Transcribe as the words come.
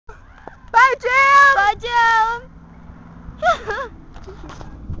Bye, Jam! Bye, Jam!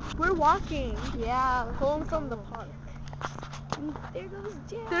 We're walking Yeah. home from the park. There goes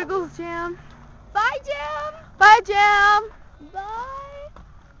Jam. There goes Jam. Bye, Jam! Bye, Jam! Bye!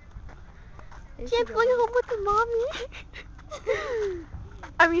 Jam's going home with her mommy.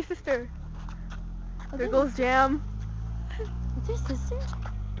 I mean sister. There goes Jam. Is your sister?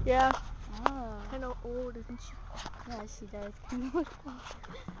 Yeah. Oh. Kind of old, isn't she? Yeah, she does. Kind of look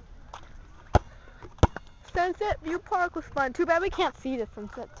Sunset View Park was fun. Too bad we can't see the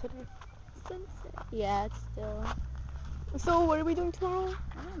sunset today. sunset. Yeah, it's still. So what are we doing tomorrow?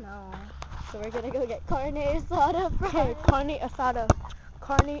 I don't know. So we're gonna go get carne asada fries. Okay, carne asada.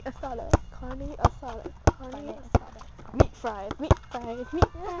 Carne asada. Carne asada. Carne asada. Meat fries. Meat fries. Meat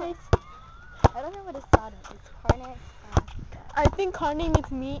fries. I don't know what asada is. Carne. I think carne means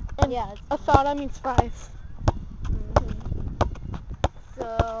meat and Yeah, asada means fries.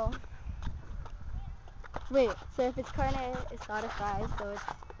 So, wait, so if it's carne asada fries, so it's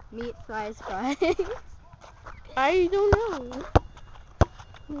meat fries fries. I don't know.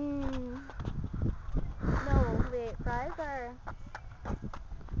 No, wait, fries are, I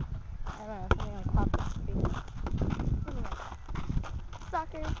don't know, something like popcorn food. Something like that.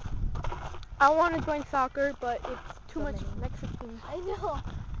 Soccer. I want to join soccer, but it's too So much many. Mexican. I know.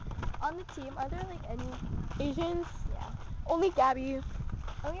 On the team, are there like any Asians? Yeah. Only Gabby.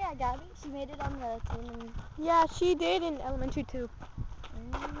 Oh yeah, Gabby. She made it on the team. And Yeah, she did in elementary too.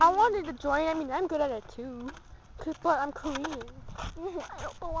 I wanted to join. I mean, I'm good at it too. But I'm Korean. I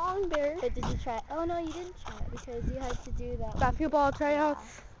don't belong there. But did you try? Oh no, you didn't try it because you had to do that. Basketball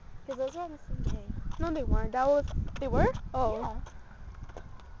tryouts. Because those are on the same day. No, they weren't. They were? Oh. Yeah.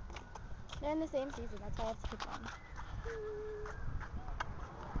 They're in the same season. That's why I have to pick one.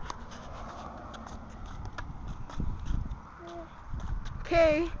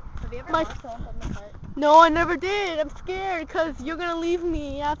 Okay. Have you ever My- walked home from the park? No, I never did. I'm scared because you're going to leave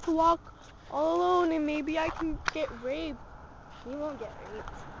me. I have to walk all alone and maybe I can get raped. You won't get raped.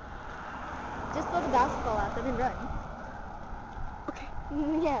 Just throw the basketball at them and run. Okay.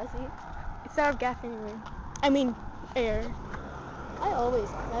 Yeah, see? It's out of gas anyway. I mean, air. I always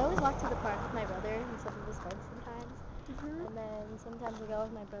walk to the park with my brother and some of his friends sometimes. And then sometimes I go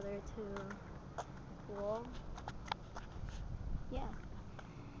with my brother to the pool. Yeah.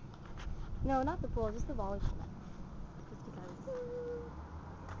 No, not the pool, just the volleyball net. Just because.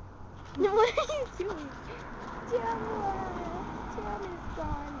 What are you doing? Jam is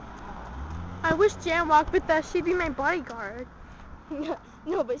gone now. I wish Jan walked with us. She'd be my bodyguard.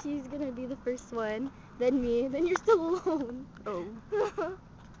 No, but she's gonna be the first one, then me, then you're still alone. Oh. That's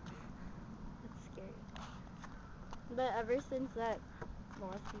scary. But ever since that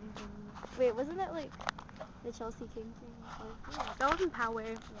Boston thing, wait, wasn't that like the Chelsea King thing? Yeah. That was in Poway.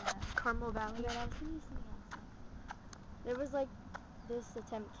 Yeah. Carmel Valley. And then I was thinking something else. There was like this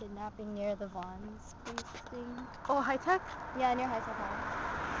attempt kidnapping near the Vaughn's place thing. Oh, high tech? Yeah, near High Tech Hall.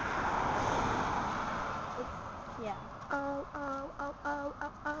 Yeah. Oh.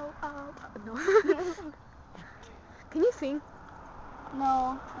 No. Can you sing?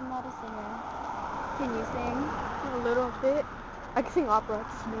 No, I'm not a singer. Can you sing? A little bit. I can sing opera.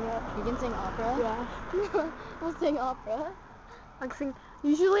 Just me up. You can sing opera? Yeah. We'll sing opera. I can sing.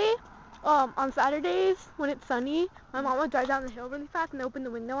 Usually, on Saturdays when it's sunny, my mom would drive down the hill really fast and open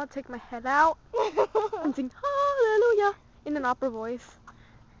the window. I'd take my head out and sing Hallelujah in an opera voice.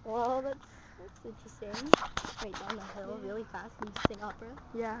 Well, that's interesting. Wait, down the hill really fast and you sing opera?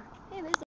 Yeah. Hey, there's